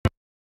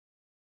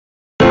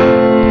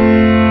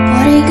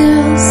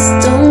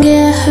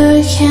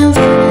can't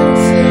feel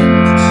anything.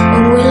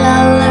 When will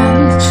I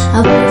learn? I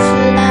push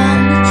it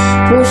down,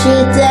 push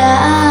it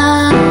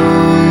down.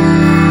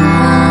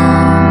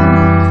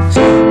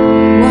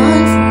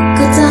 One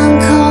good time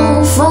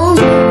call, phone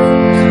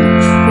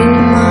ring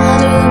the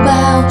mother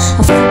bell.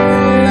 I feel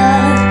the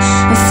love,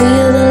 I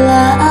feel the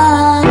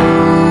love.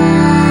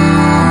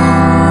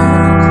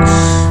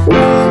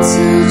 1,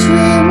 2,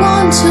 3,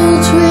 1,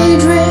 2, 3,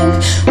 drink.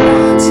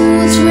 1,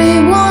 2,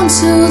 3, 1,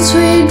 2,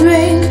 3,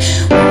 drink.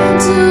 1,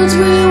 2,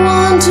 3,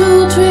 1,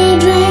 2, 3,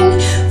 drink.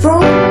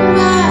 From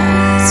back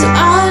to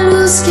I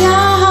lose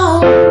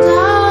count.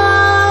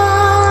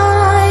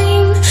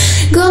 I'm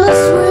gonna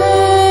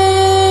swing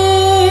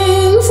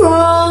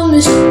from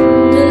the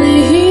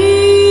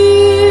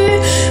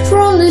chandelier,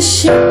 from the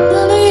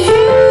chandelier.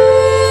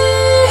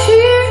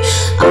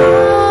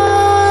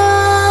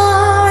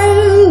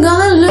 I'm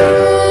gonna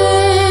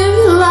live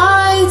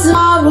like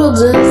tomorrow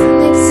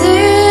doesn't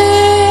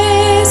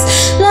exist,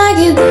 like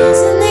it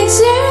doesn't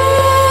exist.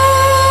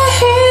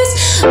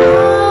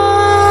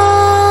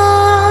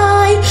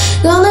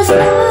 I'm gonna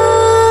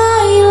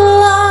fly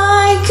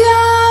like a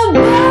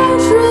bird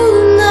through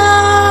the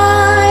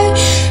night,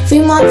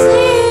 feel my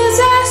tears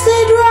as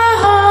they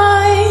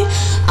dry.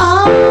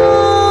 I'm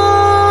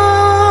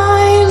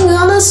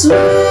gonna swing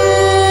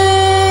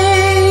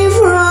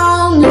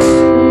from the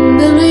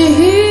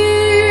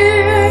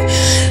chandelier,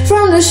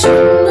 from the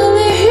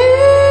chandelier.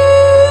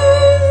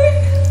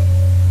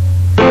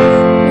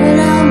 But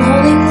I'm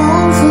holding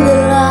on for the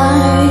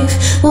life.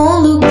 Won't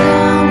look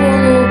down,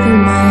 won't open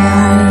my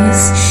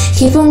eyes.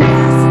 Keep on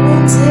laughing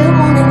until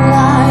morning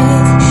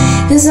light,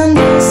 'cause I'm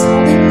just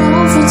holding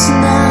on for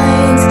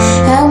tonight.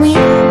 Help me,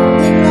 I'm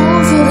holding on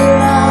for the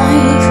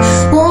life.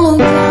 Won't look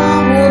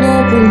down, won't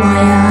open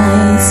my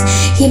eyes.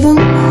 Keep on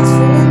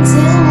laughing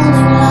until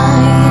morning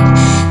light,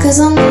 'cause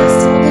I'm just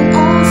holding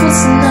on for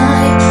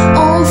tonight,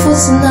 on for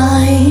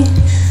tonight.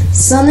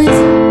 Sun is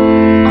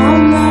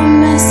I'm a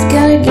mess,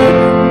 gotta get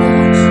up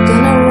now.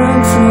 Gonna run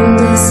from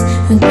this.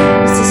 Here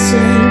comes the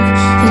shame,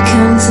 here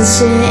comes the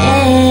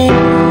shame.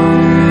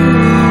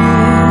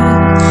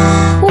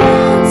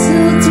 1,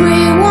 2,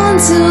 3, 1,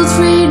 2,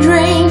 3,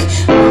 drink.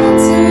 1,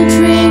 2,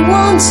 3,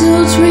 1, 2,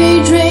 3,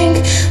 drink.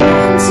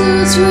 1, 2,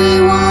 3,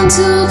 1,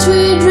 2,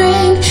 3,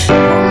 drink.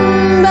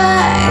 Come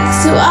back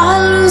so I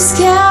lose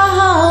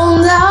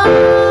count. I'm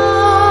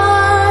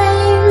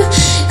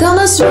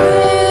gonna swing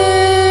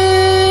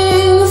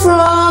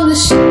from the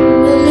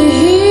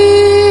chandelier,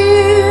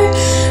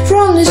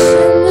 from the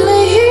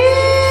chandelier.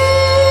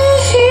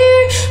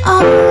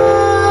 I'm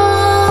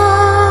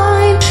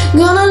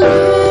gonna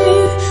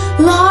live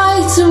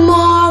like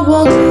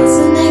tomorrow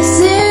doesn't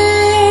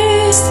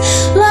exist,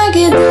 like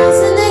it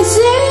doesn't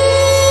exist.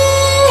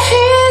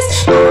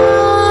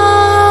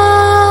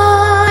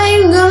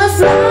 I'm gonna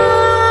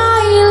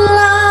fly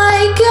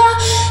like a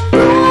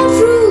bird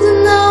through the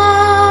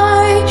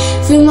night,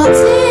 feel my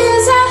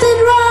tears as they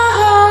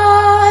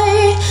dry.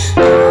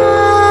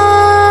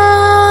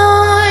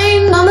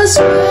 I'm gonna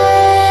swing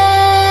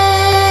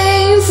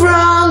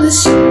from the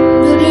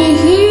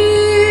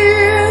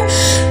chandelier,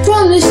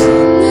 from the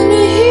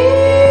chandelier.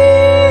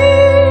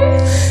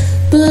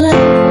 But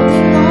I'm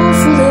holding on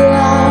for the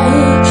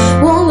light.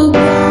 Won't look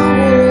down,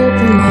 won't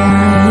open my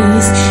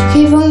eyes.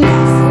 Keep on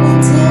laughing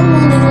until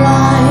morning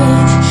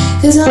light,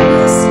 'cause I'm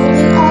just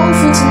holding on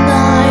for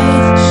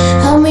tonight.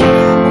 Help me,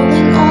 I'm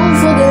holding on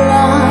for the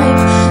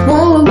life.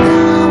 Won't look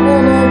down,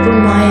 won't open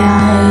my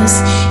eyes.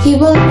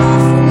 Keep on